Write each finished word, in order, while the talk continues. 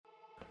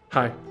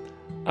Hi,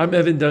 I'm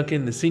Evan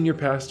Duncan, the senior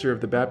pastor of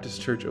the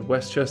Baptist Church of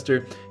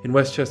Westchester in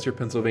Westchester,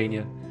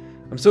 Pennsylvania.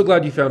 I'm so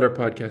glad you found our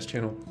podcast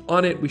channel.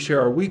 On it, we share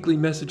our weekly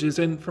messages,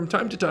 and from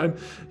time to time,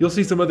 you'll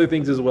see some other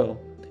things as well.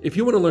 If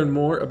you want to learn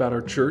more about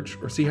our church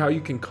or see how you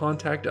can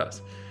contact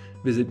us,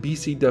 visit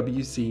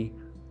bcwc.org.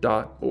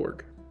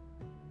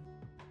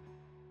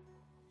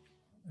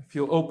 If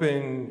you'll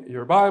open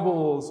your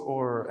Bibles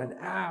or an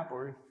app,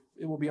 or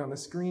it will be on the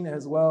screen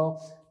as well,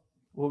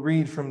 we'll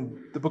read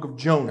from the book of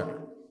Jonah,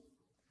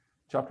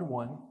 chapter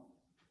 1,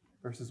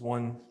 verses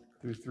 1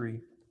 through 3.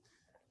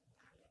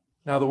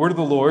 Now the word of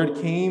the Lord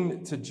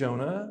came to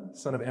Jonah,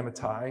 son of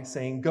Amittai,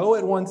 saying, "Go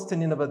at once to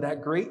Nineveh,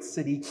 that great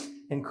city,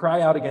 and cry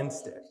out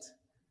against it,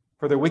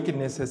 for their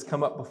wickedness has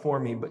come up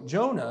before me." But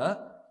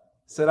Jonah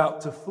set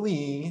out to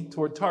flee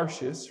toward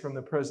Tarshish from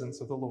the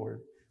presence of the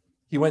Lord.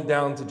 He went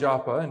down to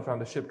Joppa and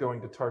found a ship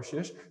going to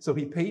Tarshish. So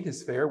he paid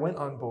his fare, went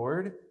on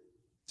board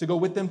to go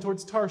with them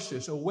towards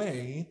Tarshish,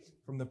 away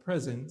from the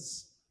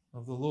presence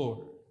of the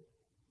Lord.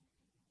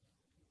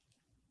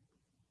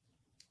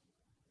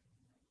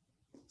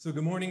 So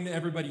good morning to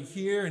everybody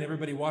here and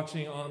everybody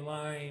watching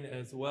online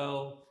as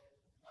well.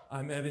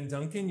 I'm Evan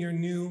Duncan, your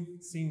new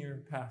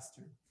senior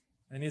pastor.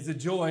 And it's a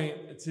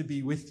joy to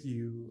be with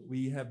you.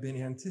 We have been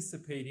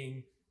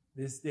anticipating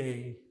this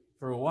day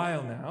for a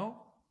while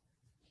now.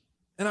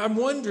 And I'm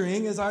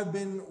wondering, as I've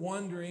been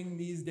wondering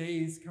these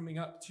days coming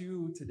up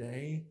to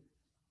today,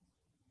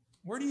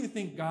 where do you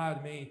think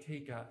God may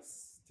take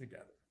us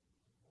together?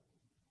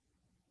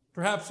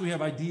 Perhaps we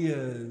have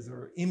ideas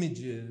or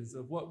images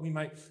of what we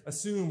might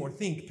assume or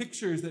think,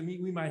 pictures that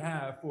we might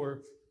have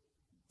for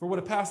what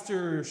a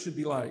pastor should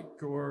be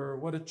like, or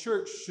what a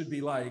church should be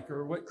like,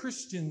 or what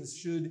Christians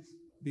should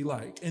be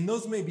like. And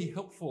those may be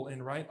helpful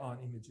and right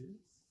on images.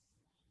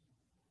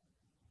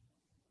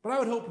 But I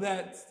would hope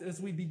that as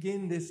we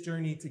begin this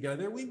journey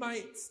together, we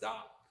might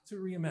stop to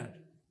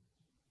reimagine,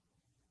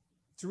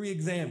 to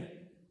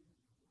reexamine,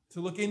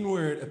 to look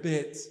inward a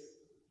bit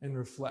and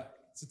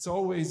reflect. It's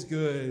always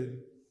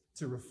good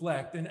to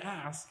reflect and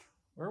ask,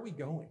 where are we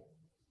going?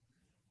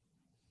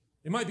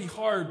 It might be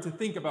hard to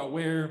think about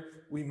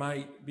where we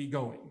might be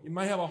going. You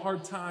might have a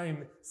hard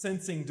time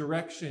sensing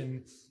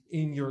direction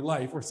in your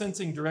life or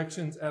sensing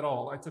directions at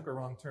all. I took a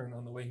wrong turn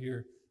on the way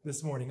here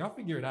this morning. I'll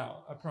figure it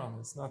out, I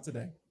promise, not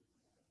today.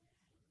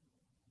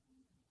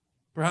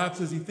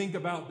 Perhaps as you think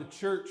about the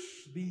church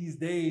these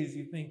days,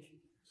 you think,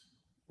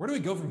 where do we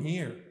go from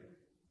here?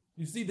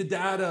 You see the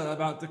data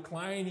about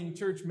declining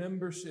church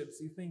memberships.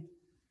 You think,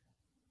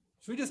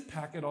 should we just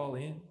pack it all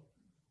in?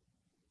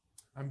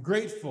 I'm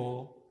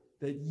grateful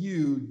that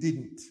you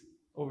didn't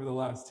over the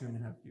last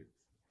 2.5 years.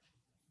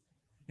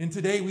 And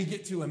today we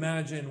get to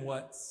imagine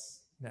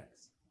what's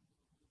next.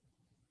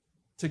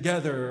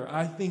 Together,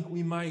 I think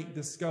we might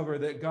discover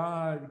that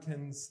God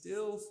can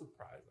still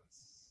surprise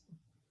us.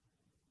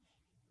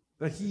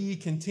 That He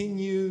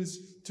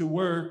continues to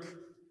work,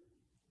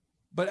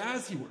 but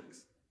as He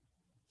works,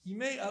 He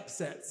may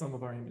upset some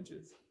of our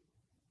images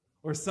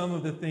or some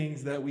of the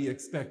things that we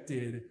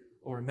expected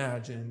or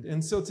imagined.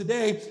 And so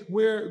today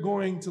we're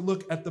going to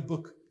look at the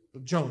book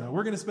of Jonah.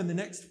 We're going to spend the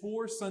next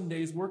 4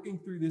 Sundays working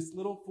through this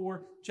little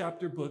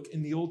 4-chapter book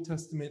in the Old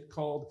Testament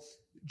called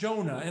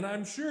Jonah. And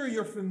I'm sure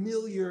you're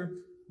familiar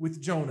with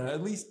Jonah,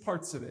 at least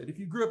parts of it. If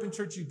you grew up in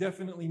church, you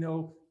definitely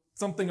know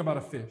something about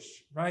a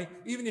fish, right?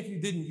 Even if you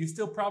didn't, you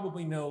still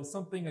probably know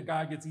something, a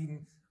guy gets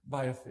eaten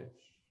by a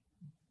fish.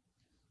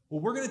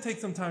 Well, we're going to take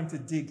some time to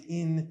dig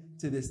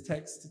into this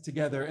text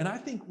together, and I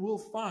think we'll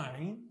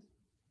find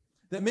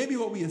that maybe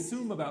what we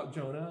assume about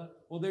Jonah,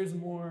 well, there's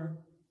more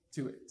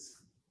to it.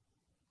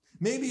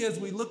 Maybe as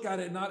we look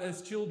at it, not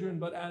as children,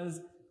 but as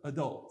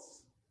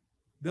adults,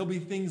 there'll be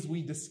things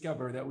we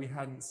discover that we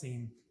hadn't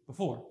seen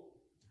before.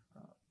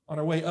 On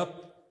our way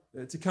up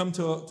to come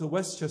to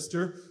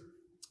Westchester,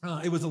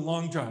 it was a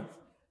long drive,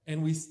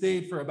 and we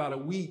stayed for about a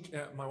week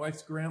at my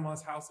wife's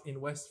grandma's house in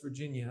West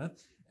Virginia.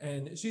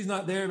 And she's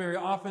not there very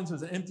often, so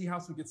it was an empty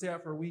house we could stay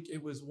at for a week.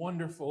 It was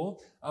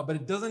wonderful, but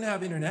it doesn't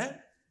have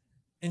internet.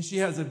 And she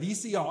has a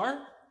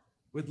VCR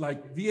with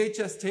like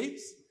VHS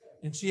tapes.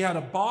 And she had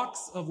a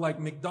box of like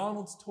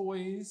McDonald's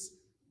toys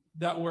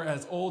that were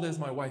as old as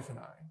my wife and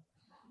I,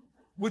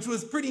 which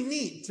was pretty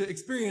neat to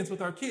experience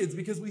with our kids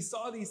because we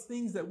saw these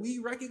things that we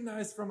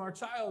recognized from our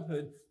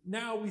childhood.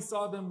 Now we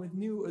saw them with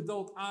new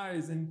adult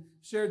eyes and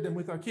shared them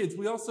with our kids.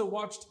 We also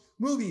watched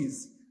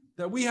movies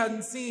that we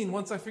hadn't seen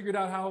once I figured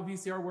out how a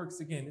VCR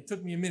works again. It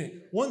took me a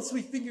minute. Once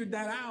we figured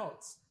that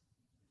out,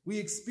 we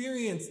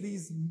experienced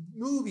these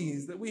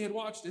movies that we had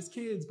watched as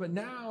kids, but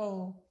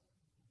now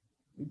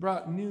we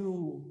brought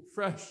new,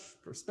 fresh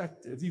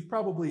perspectives. You've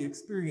probably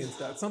experienced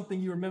that, something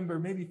you remember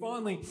maybe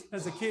fondly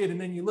as a kid, and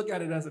then you look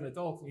at it as an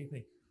adult and you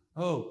think,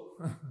 oh,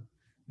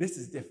 this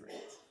is different.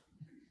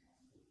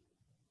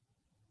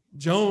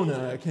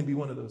 Jonah can be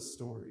one of those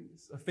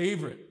stories, a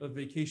favorite of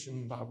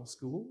vacation Bible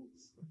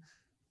schools.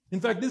 In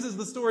fact, this is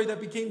the story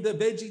that became the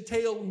Veggie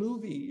Tale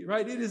movie,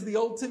 right? It is the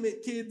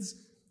ultimate kids'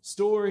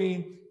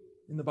 story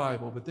in the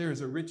Bible, but there is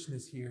a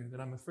richness here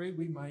that I'm afraid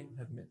we might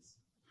have missed.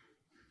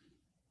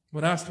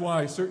 When asked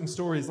why certain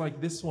stories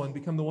like this one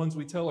become the ones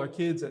we tell our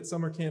kids at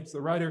summer camps,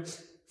 the writer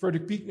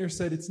Frederick Buechner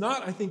said, it's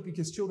not, I think,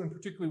 because children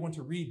particularly want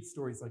to read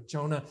stories like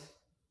Jonah,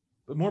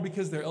 but more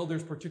because their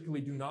elders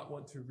particularly do not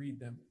want to read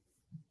them.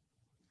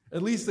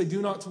 At least they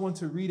do not want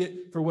to read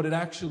it for what it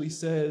actually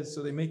says,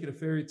 so they make it a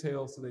fairy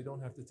tale so they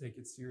don't have to take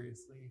it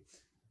seriously.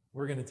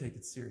 We're going to take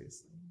it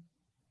seriously.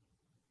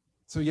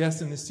 So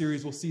yes, in this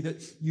series, we'll see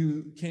that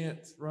you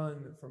can't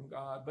run from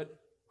God, but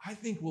I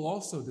think we'll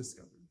also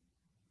discover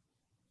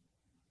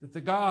that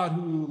the God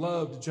who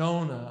loved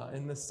Jonah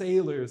and the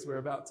sailors we're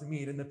about to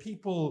meet and the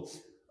people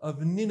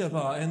of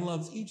Nineveh and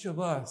loves each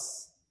of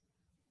us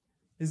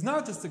is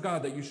not just a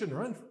God that you shouldn't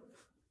run from.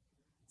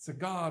 It's a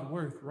God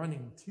worth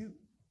running to.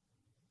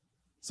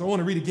 So I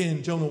want to read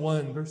again Jonah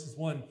 1, verses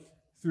 1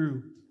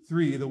 through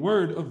 3. The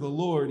word of the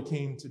Lord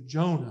came to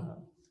Jonah,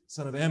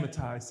 son of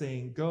Amittai,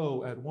 saying,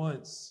 go at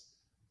once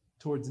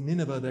towards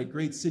Nineveh, that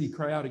great city,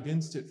 cry out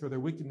against it, for their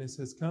wickedness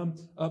has come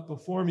up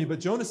before me. But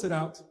Jonah set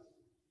out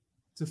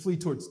to flee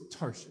towards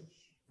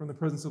Tarshish from the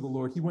presence of the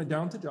Lord. He went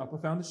down to Joppa,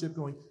 found a ship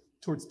going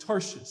towards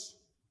Tarshish,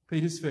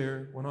 paid his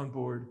fare, went on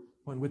board,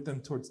 went with them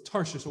towards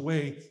Tarshish,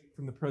 away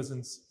from the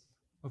presence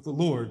of the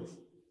Lord.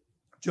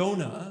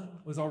 Jonah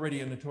was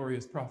already a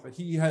notorious prophet.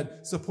 He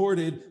had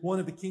supported one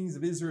of the kings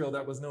of Israel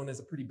that was known as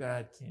a pretty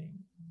bad king.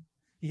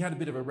 He had a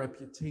bit of a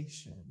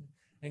reputation.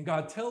 And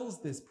God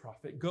tells this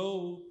prophet,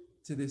 go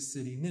to this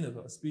city,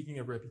 Nineveh, speaking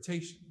of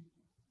reputation.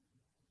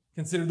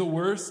 Consider the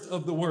worst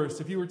of the worst.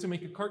 If you were to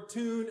make a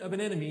cartoon of an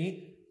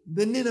enemy,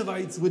 the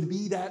Ninevites would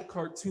be that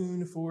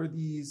cartoon for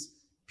these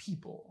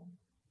people.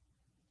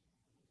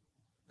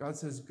 God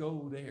says,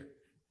 go there.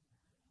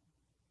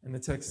 And the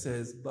text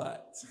says,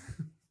 but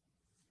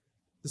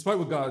despite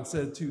what God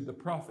said to the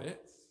prophet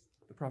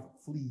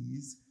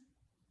flees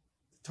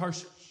to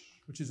Tarshish,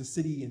 which is a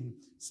city in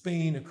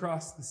Spain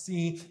across the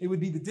sea. It would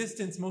be the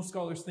distance most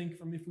scholars think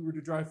from if we were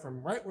to drive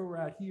from right where we're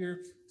at here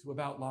to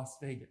about Las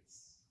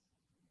Vegas.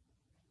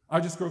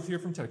 I just drove here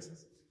from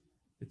Texas.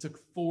 It took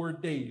 4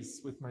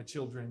 days with my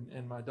children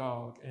and my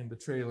dog and the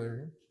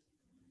trailer.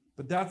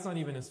 But that's not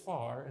even as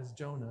far as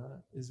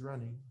Jonah is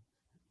running.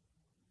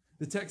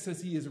 The text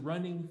says he is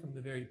running from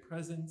the very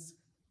presence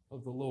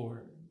of the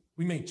Lord.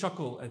 We may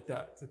chuckle at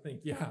that to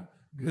think, yeah,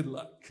 good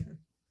luck.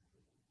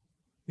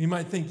 You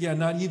might think, yeah,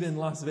 not even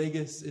Las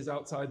Vegas is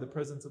outside the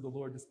presence of the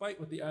Lord, despite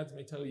what the ads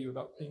may tell you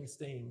about things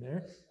staying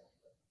there.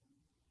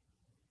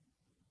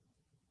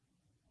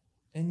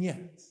 And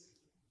yet,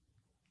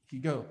 he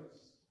goes.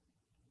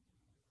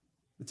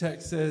 The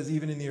text says,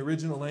 even in the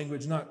original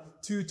language,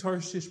 not to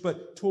Tarshish,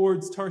 but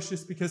towards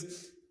Tarshish,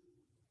 because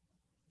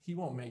he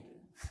won't make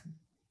it.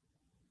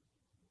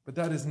 But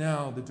that is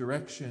now the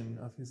direction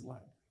of his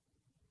life.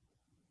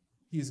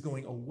 He is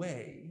going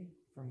away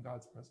from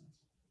God's presence,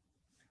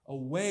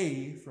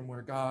 away from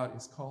where God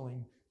is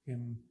calling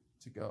him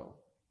to go.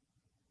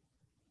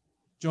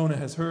 Jonah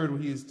has heard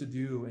what he is to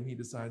do, and he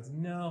decides,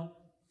 no,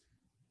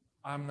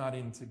 I'm not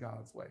into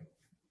God's way.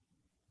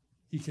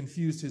 He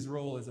confused his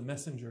role as a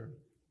messenger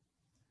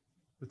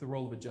with the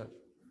role of a judge.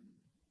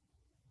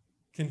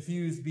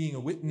 Confused being a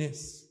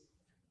witness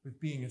with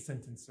being a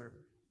sentence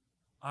server.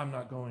 I'm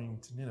not going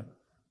to Nineveh.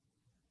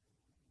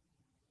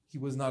 He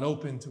was not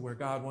open to where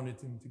God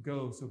wanted him to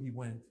go, so he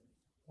went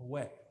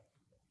away.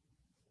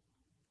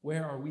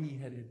 Where are we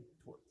headed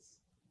towards?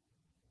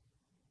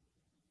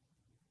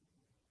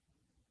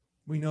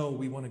 We know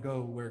we want to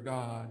go where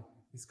God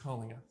is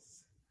calling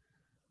us.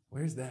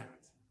 Where's that?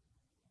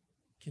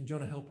 Can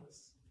Jonah help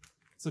us?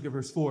 Let's look at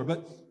verse 4.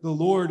 But the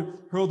Lord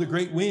hurled a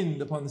great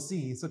wind upon the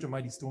sea. Such a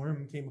mighty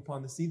storm came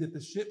upon the sea that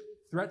the ship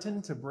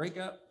threatened to break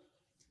up.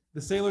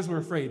 The sailors were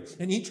afraid,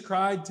 and each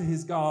cried to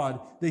his God.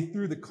 They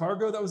threw the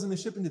cargo that was in the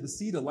ship into the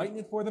sea to lighten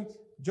it for them.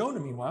 Jonah,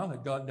 meanwhile,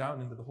 had gone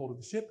down into the hold of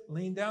the ship,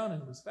 lain down,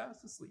 and was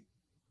fast asleep.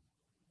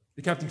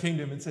 The captain came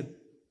to him and said,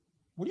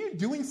 what are you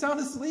doing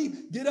sound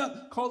asleep? Get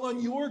up, call on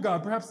your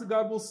God. Perhaps the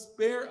God will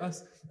spare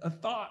us a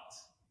thought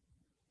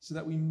so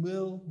that we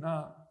will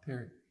not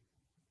perish.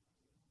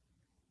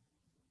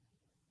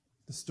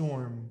 The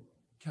storm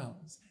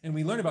comes. And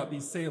we learn about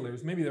these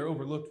sailors. Maybe they're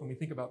overlooked when we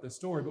think about this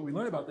story, but we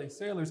learn about these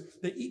sailors.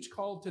 They each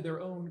called to their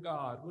own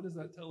God. What does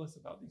that tell us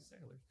about these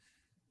sailors?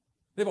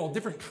 They have all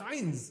different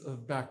kinds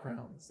of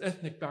backgrounds,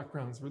 ethnic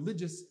backgrounds,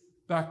 religious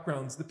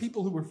backgrounds. The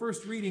people who were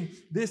first reading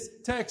this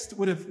text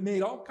would have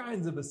made all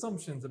kinds of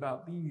assumptions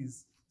about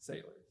these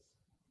sailors.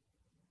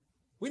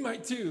 We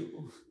might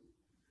too.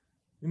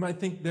 We might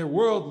think they're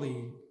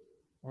worldly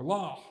or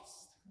lost.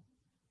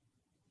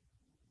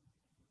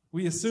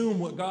 We assume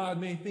what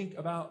God may think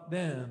about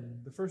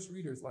them. The first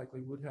readers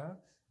likely would have.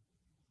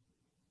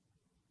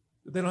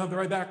 That they don't have the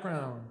right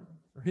background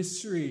or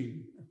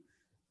history.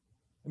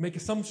 And make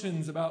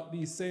assumptions about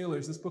these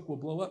sailors. This book will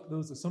blow up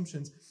those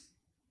assumptions.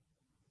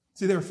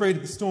 See, they're afraid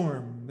of the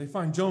storm. They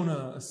find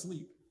Jonah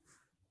asleep,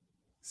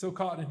 so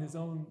caught in his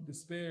own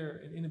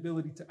despair and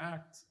inability to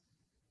act.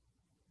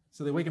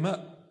 So they wake him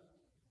up.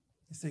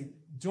 They say,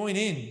 join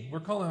in. We're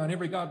calling on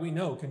every God we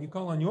know. Can you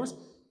call on yours?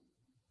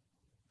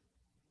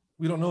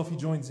 We don't know if he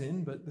joins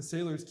in, but the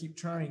sailors keep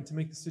trying to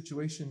make the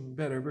situation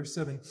better. Verse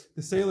 7,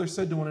 the sailors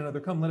said to one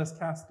another, "Come, let us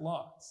cast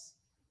lots,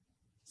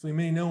 so we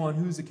may know on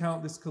whose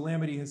account this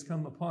calamity has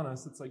come upon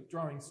us." It's like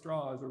drawing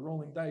straws or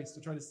rolling dice to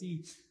try to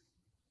see.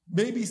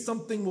 Maybe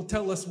something will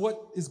tell us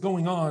what is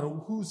going on,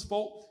 whose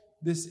fault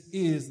this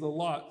is. The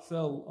lot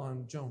fell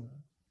on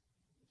Jonah.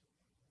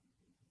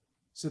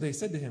 So they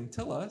said to him,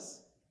 "Tell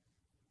us,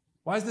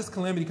 why has this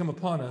calamity come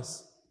upon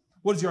us?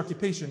 What is your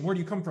occupation? Where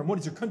do you come from? What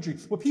is your country?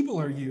 What people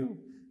are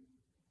you?"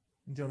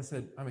 And Jonah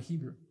said, "I'm a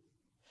Hebrew.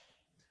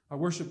 I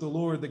worship the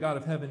Lord, the God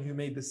of heaven, who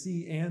made the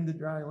sea and the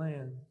dry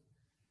land."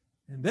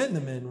 And then the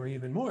men were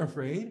even more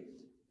afraid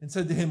and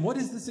said to him, "What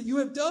is this that you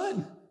have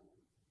done?"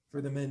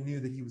 For the men knew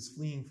that he was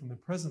fleeing from the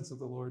presence of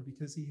the Lord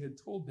because he had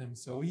told them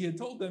so. He had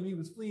told them he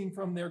was fleeing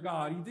from their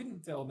God. He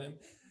didn't tell them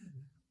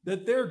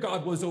that their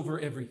God was over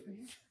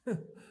everything.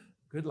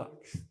 Good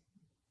luck.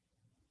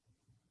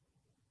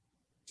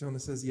 Jonah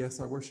says,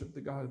 "Yes, I worship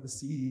the God of the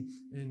sea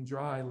and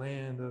dry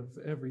land, of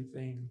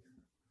everything."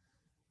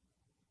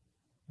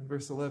 In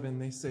verse 11,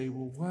 they say,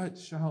 "Well, what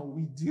shall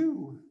we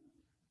do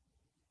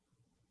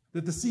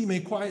that the sea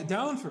may quiet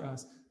down for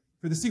us?"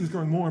 For the sea was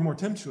growing more and more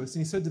tempestuous.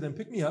 And he said to them,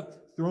 "Pick me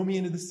up, throw me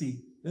into the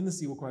sea. Then the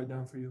sea will quiet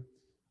down for you.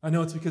 I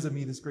know it's because of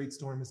me this great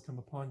storm has come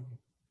upon you."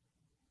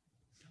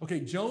 Okay,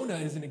 Jonah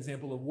is an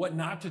example of what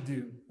not to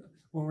do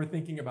when we're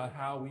thinking about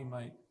how we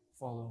might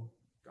follow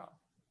God.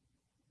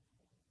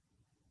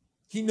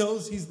 He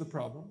knows he's the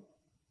problem,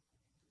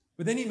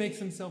 but then he makes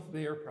himself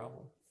their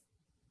problem.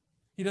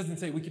 He doesn't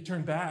say we could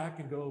turn back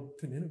and go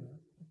to Nineveh.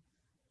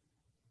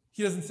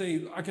 He doesn't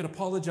say I could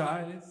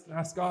apologize,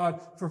 ask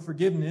God for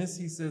forgiveness.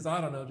 He says,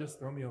 I don't know, just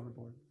throw me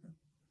overboard.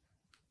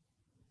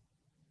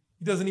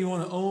 He doesn't even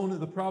want to own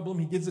the problem.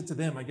 He gives it to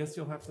them. I guess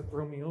you'll have to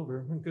throw me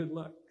over. Good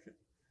luck.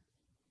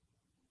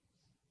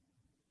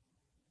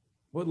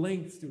 What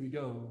lengths do we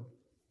go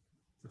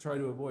to try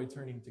to avoid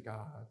turning to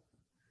God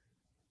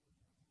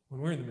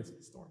when we're in the midst of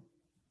a storm?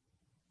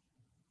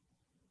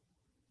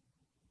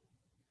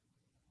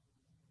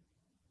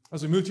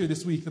 As we moved here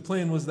this week, the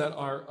plan was that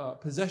our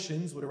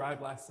possessions would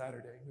arrive last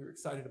Saturday. We were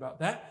excited about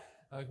that.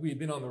 We had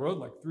been on the road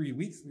like 3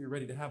 weeks. We were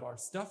ready to have our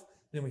stuff.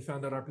 Then we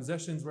found out our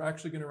possessions were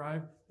actually going to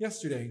arrive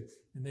yesterday.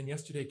 And then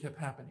yesterday kept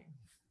happening.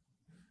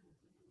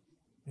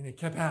 And it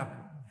kept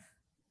happening.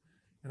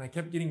 And I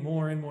kept getting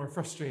more and more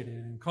frustrated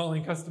and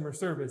calling customer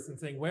service and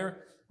saying,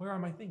 where are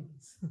my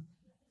things?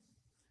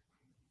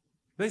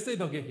 They say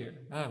they'll get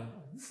here. I don't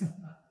know.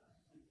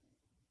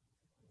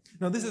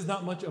 Now, this is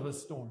not much of a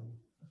storm.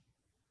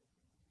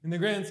 In the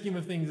grand scheme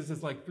of things, this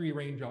is like 3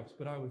 raindrops,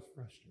 but I was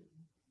frustrated.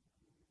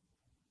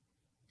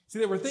 See,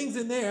 there were things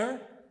in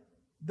there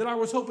that I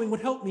was hoping would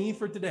help me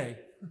for today.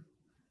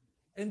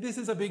 And this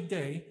is a big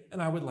day,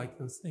 and I would like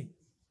those things.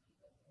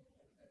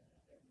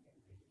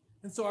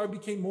 And so I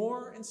became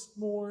more and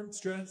more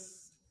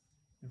stressed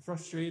and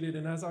frustrated,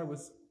 and as I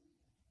was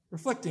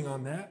reflecting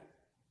on that,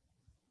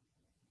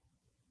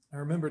 I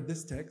remembered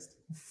this text.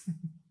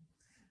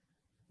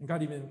 And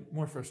got even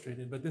more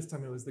frustrated, but this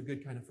time it was the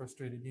good kind of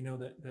frustrated,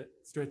 that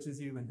stretches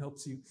you and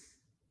helps you.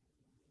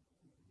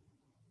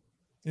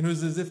 And it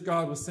was as if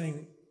God was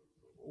saying,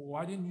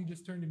 why didn't you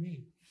just turn to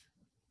me?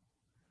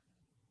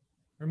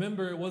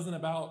 Remember, it wasn't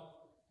about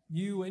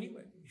you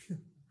anyway,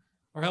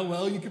 or how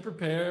well you could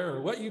prepare,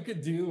 or what you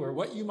could do, or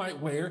what you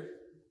might wear.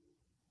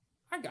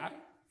 I got it.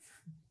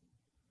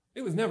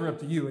 It was never up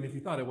to you, and if you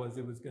thought it was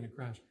going to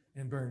crash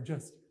and burn.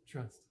 Just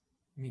trust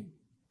me.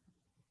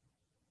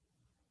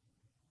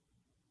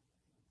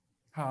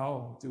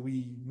 How do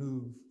we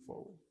move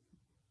forward?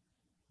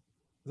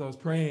 As I was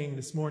praying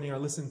this morning, I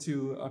listened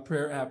to a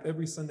prayer app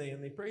every Sunday,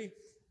 and they pray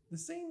the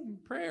same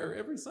prayer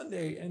every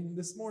Sunday. And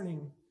this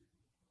morning,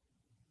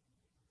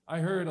 I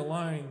heard a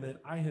line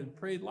that I had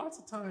prayed lots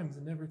of times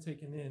and never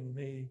taken in.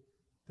 May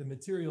the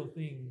material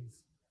things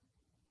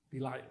be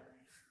lighter.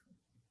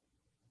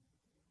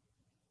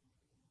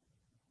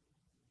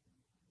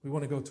 We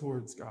want to go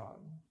towards God.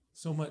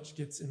 So much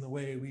gets in the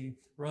way. We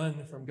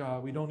run from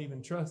God. We don't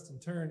even trust and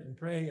turn and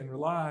pray and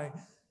rely.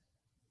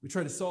 We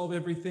try to solve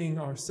everything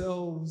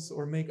ourselves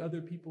or make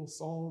other people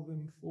solve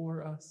them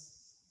for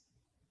us.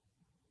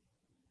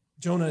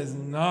 Jonah is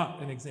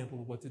not an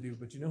example of what to do,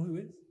 but you know who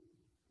is?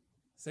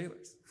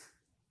 Sailors.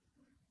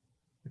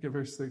 Look at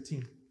verse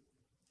 13.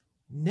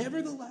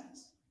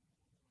 Nevertheless,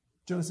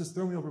 Jonah says,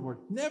 throw me overboard.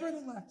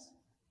 Nevertheless,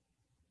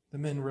 the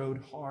men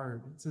rowed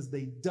hard. It says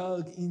they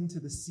dug into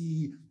the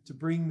sea to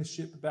bring the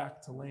ship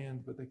back to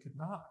land, but they could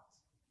not.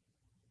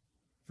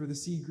 For the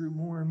sea grew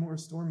more and more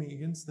stormy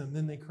against them.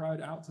 Then they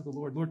cried out to the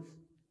Lord, Lord,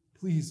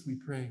 please, we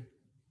pray,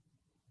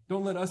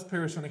 don't let us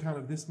perish on account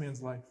of this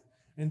man's life.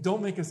 And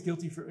don't make us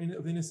guilty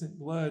of innocent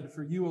blood,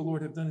 for you, O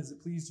Lord, have done as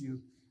it pleased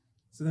you.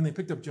 So then they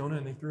picked up Jonah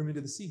and they threw him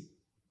into the sea.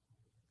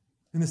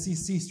 And the sea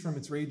ceased from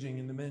its raging,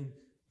 and the men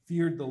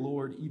feared the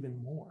Lord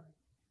even more.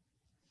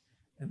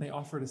 And they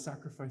offered a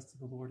sacrifice to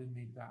the Lord and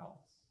made vows.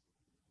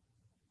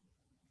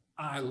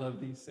 I love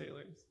these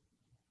sailors.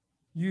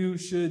 You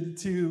should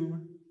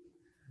too.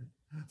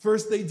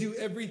 First, they do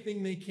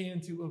everything they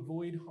can to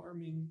avoid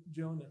harming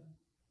Jonah.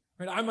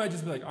 Right? I might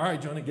just be like, all right,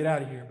 Jonah, get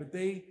out of here. But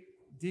they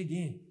dig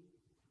in.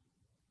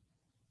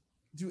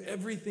 Do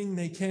everything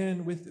they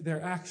can with their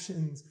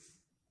actions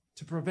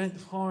to prevent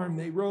harm.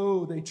 They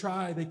row, they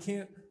try, they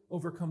can't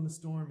overcome the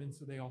storm, and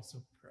so they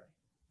also pray.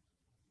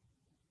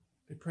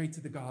 They pray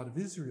to the God of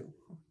Israel.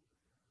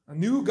 A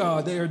new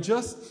God they are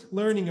just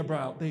learning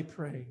about. They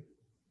pray,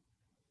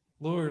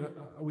 Lord,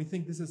 we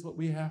think this is what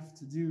we have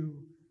to do.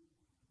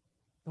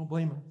 Don't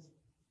blame us.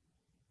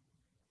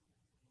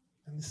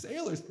 And the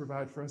sailors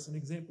provide for us an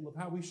example of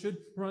how we should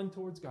run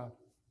towards God.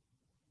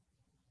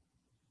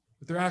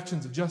 With their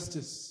actions of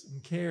justice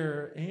and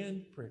care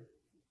and prayer.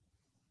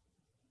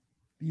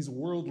 These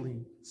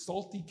worldly,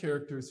 salty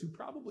characters who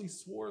probably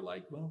swore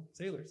like, well,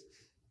 sailors,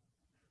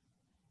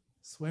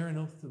 swear an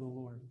oath to the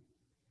Lord.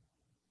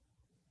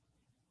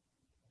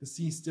 The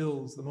sea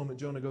stills the moment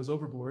Jonah goes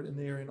overboard, and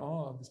they are in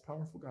awe of this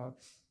powerful God.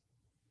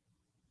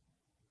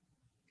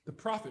 The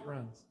prophet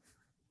runs.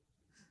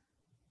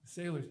 The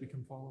sailors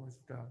become followers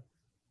of God.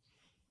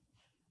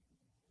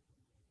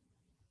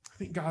 I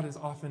think God is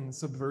often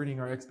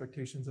subverting our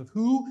expectations of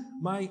who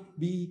might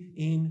be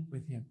in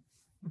with him,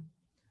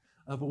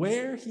 of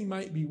where he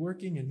might be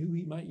working and who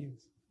he might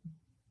use.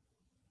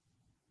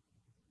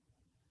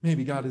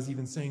 Maybe God is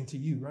even saying to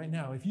you right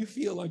now, if you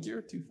feel like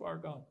you're too far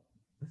gone,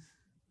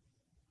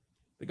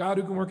 the God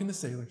who can work in the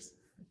sailors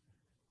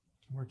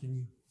can work in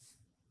you.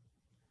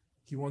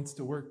 He wants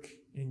to work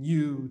in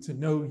you, to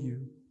know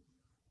you,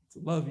 to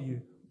love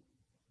you,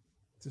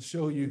 to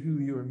show you who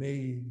you are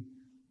made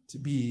to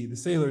be. The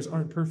sailors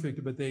aren't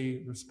perfect, but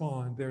they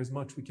respond. There's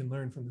much we can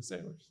learn from the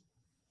sailors.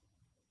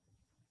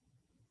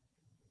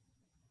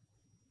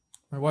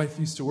 My wife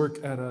used to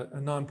work at a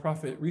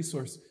nonprofit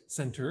resource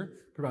center,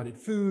 provided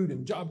food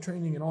and job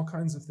training and all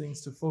kinds of things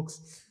to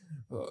folks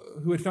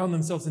who had found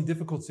themselves in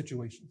difficult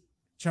situations,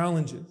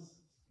 challenges.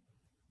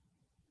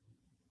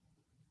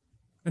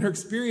 And her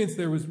experience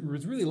there was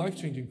really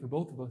life-changing for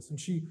both of us. And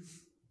she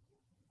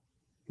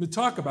would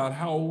talk about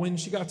how when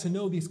she got to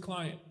know these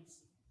clients,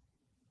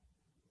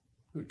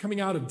 who were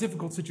coming out of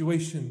difficult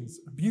situations,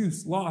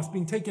 abuse, loss,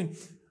 being taken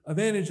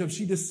advantage of,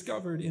 she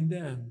discovered in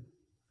them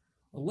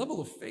a level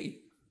of faith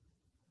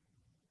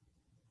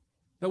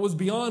that was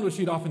beyond what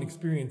she'd often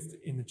experienced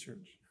in the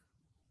church.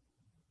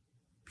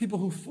 People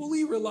who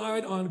fully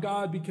relied on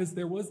God because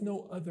there was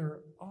no other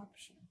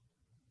option.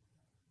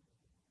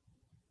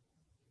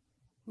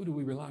 Who do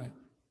we rely on?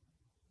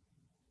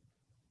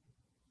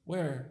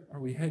 Where are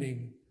we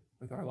heading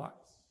with our lives?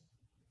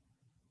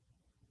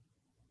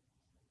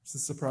 This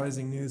is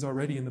surprising news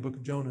already in the book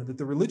of Jonah, that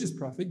the religious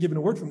prophet, given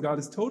a word from God,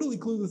 is totally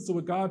clueless to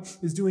what God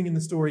is doing in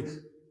the story.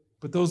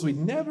 But those we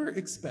never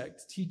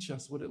expect teach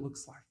us what it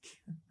looks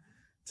like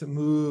to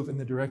move in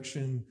the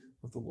direction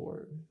of the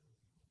Lord,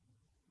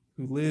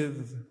 who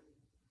live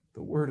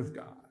the word of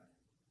God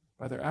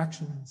by their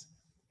actions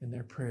and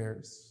their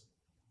prayers.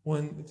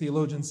 One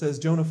theologian says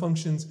Jonah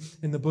functions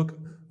in the book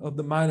of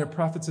the minor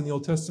prophets in the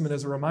Old Testament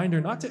as a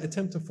reminder not to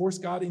attempt to force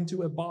God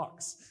into a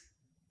box.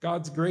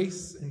 God's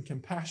grace and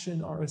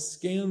compassion are a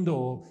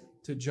scandal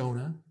to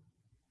Jonah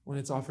when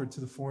it's offered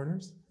to the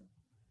foreigners.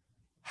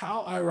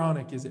 How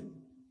ironic is it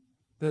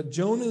that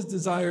Jonah's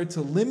desire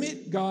to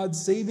limit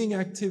God's saving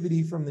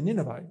activity from the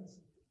Ninevites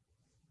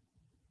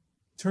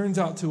turns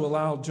out to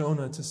allow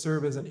Jonah to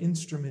serve as an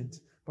instrument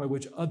by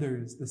which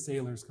others, the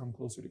sailors, come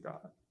closer to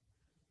God.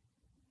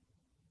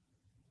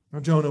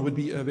 Now, Jonah would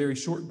be a very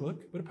short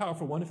book, but a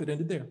powerful one if it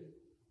ended there,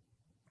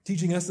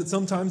 teaching us that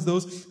sometimes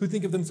those who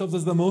think of themselves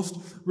as the most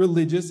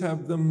religious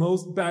have the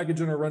most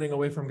baggage and are running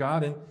away from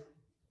God,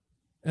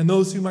 and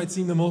those who might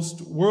seem the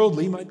most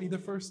worldly might be the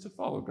first to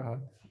follow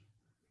God.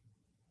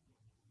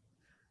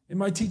 It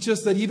might teach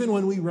us that even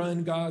when we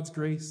run, God's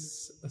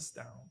grace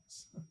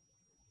astounds.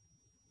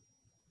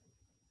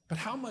 But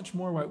how much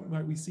more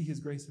might we see his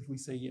grace if we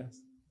say yes?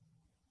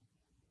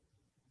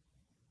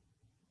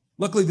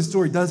 Luckily, the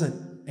story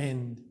doesn't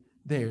end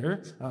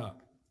there.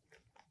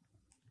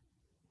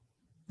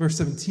 Verse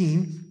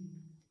 17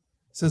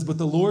 says, "But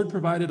the Lord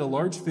provided a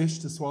large fish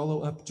to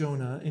swallow up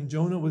Jonah, and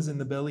Jonah was in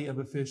the belly of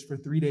a fish for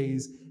 3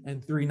 days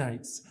and 3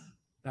 nights."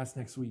 That's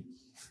next week.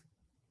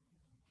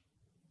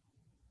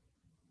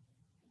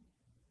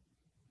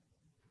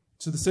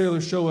 So the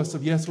sailors show us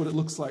of, yes, what it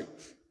looks like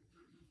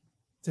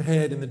to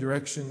head in the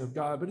direction of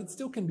God, but it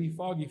still can be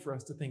foggy for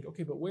us to think,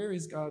 okay, but where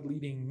is God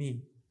leading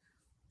me?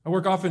 I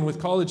work often with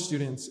college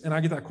students, and I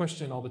get that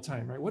question all the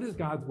time, right? What is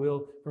God's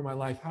will for my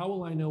life? How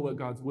will I know what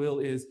God's will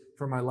is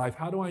for my life?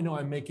 How do I know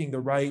I'm making the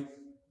right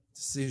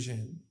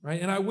decision,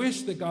 right? And I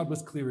wish that God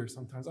was clearer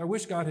sometimes. I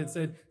wish God had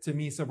said to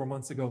me several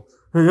months ago,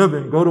 "Hey,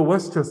 Evan, go to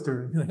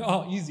Westchester." And you're like,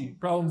 oh, easy,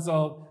 problem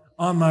solved,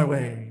 on my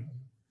way.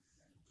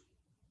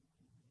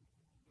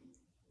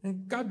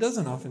 And God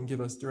doesn't often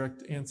give us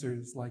direct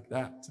answers like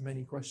that to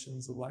many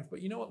questions of life.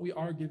 But you know what? We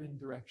are given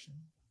direction.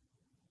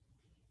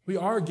 We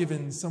are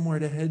given somewhere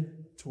to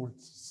head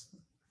towards.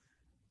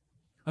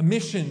 A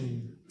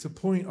mission to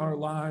point our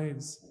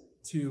lives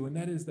to, and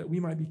that is that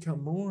we might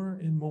become more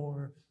and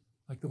more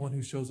like the one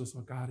who shows us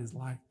what God is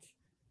like,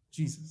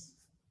 Jesus.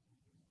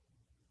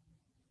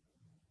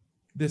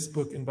 This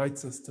book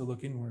invites us to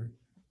look inward,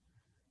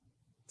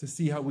 to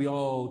see how we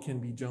all can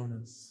be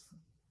Jonahs.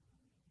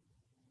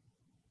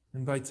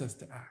 Invites us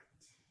to act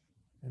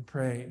and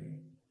pray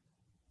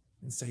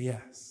and say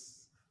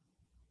yes.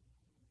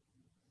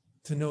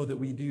 To know that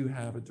we do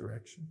have a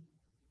direction.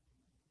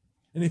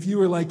 And if you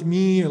were like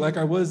me or like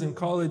I was in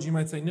college, you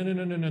might say,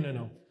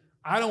 no.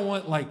 I don't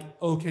want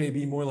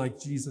be more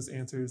like Jesus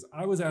answers.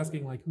 I was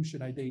asking who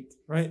should I date,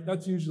 right?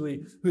 That's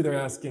usually who they're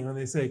asking when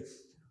they say,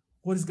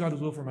 what is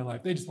God's will for my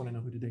life? They just want to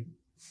know who to date.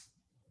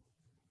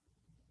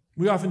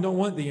 We often don't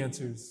want the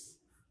answers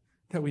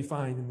that we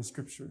find in the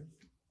scripture.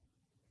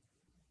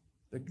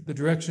 The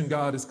direction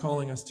God is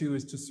calling us to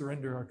is to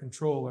surrender our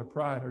control, our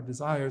pride, our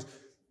desires.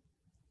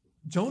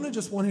 Jonah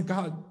just wanted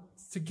God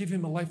to give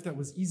him a life that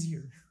was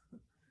easier,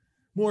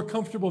 more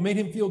comfortable, made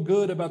him feel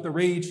good about the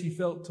rage he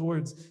felt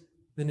towards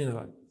the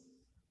Ninevites.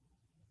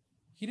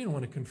 He didn't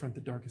want to confront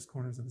the darkest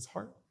corners of his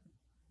heart.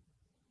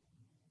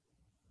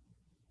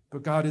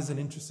 But God isn't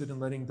interested in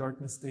letting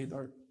darkness stay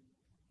dark.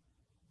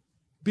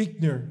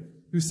 Buechner,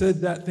 who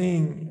said that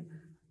thing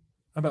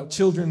about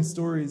children's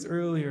stories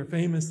earlier,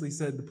 famously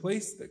said, the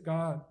place that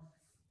God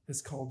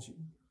has called you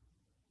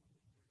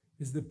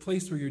is the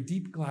place where your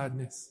deep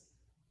gladness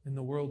and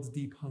the world's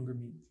deep hunger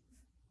meet.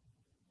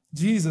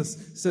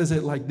 Jesus says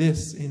it like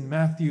this in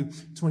Matthew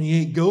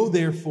 28, go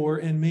therefore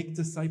and make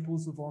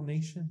disciples of all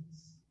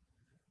nations,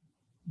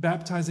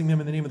 baptizing them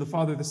in the name of the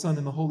Father, the Son,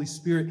 and the Holy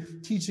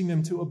Spirit, teaching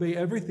them to obey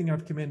everything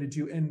I've commanded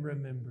you, and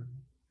remember,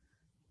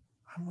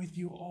 I'm with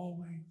you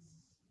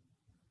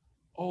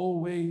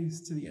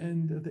always to the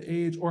end of the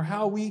age, or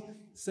how we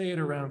say it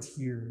around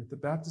here at the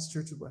Baptist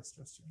Church of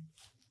Westchester,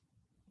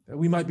 that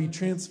we might be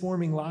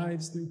transforming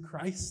lives through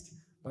Christ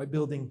by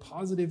building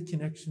positive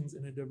connections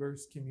in a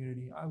diverse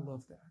community. I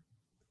love that.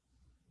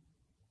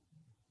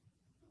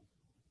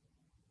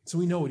 So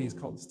we know what he's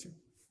called us to,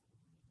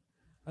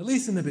 at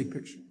least in the big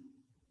picture.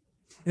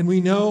 And we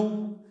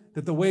know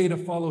that the way to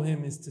follow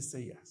him is to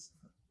say yes,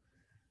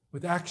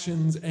 with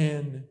actions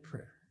and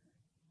prayer.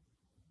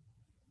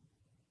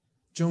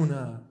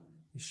 Jonah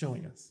is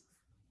showing us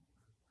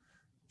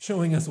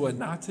what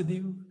not to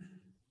do,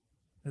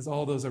 as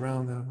all those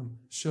around him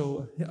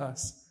show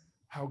us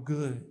how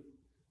good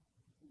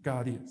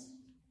God is.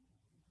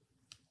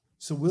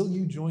 So will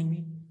you join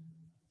me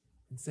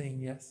in saying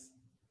yes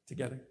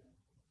together?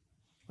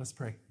 Let's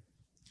pray.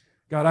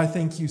 God, I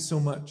thank you so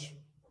much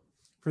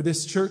for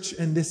this church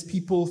and this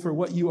people, for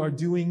what you are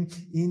doing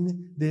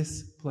in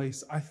this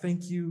place. I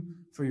thank you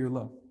for your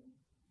love.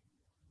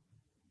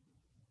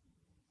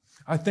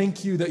 I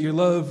thank you that your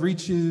love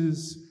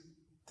reaches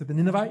to the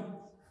Ninevites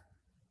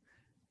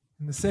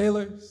and the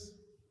sailors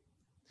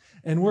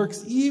and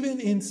works even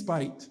in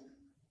spite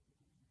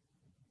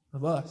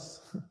of us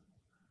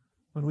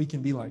when we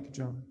can be like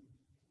Jonah.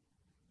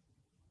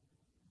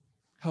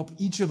 Help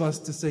each of us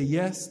to say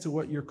yes to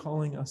what you're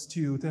calling us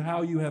to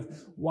how you have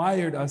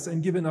wired us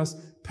and given us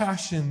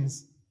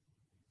passions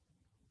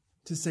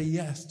to say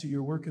yes to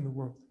your work in the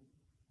world,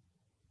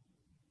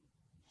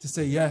 to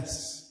say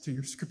yes to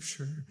your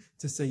scripture,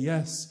 to say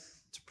yes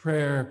to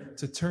prayer,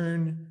 to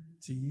turn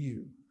to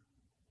you,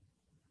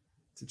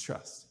 to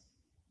trust.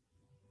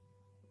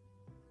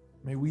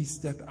 May we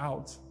step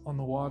out on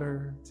the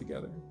water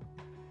together.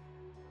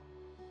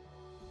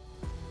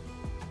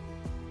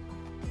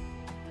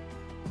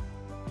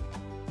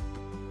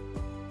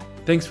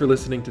 Thanks for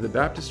listening to the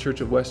Baptist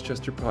Church of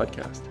Westchester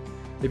podcast.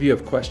 If you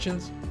have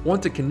questions,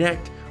 want to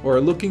connect, or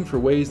are looking for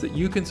ways that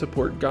you can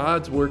support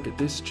God's work at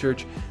this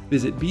church,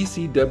 visit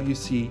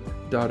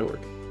bcwc.org.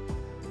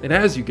 And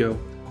as you go,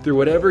 through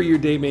whatever your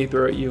day may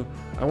throw at you,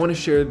 I want to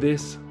share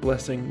this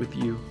blessing with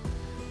you.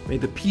 May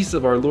the peace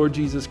of our Lord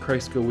Jesus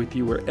Christ go with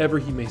you wherever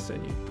he may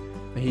send you.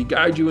 May he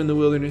guide you in the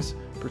wilderness,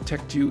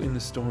 protect you in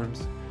the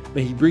storms.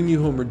 May he bring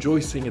you home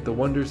rejoicing at the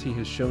wonders he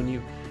has shown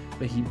you.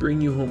 May he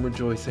bring you home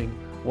rejoicing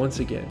once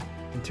again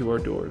into our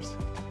doors.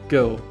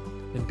 Go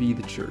and be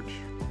the church.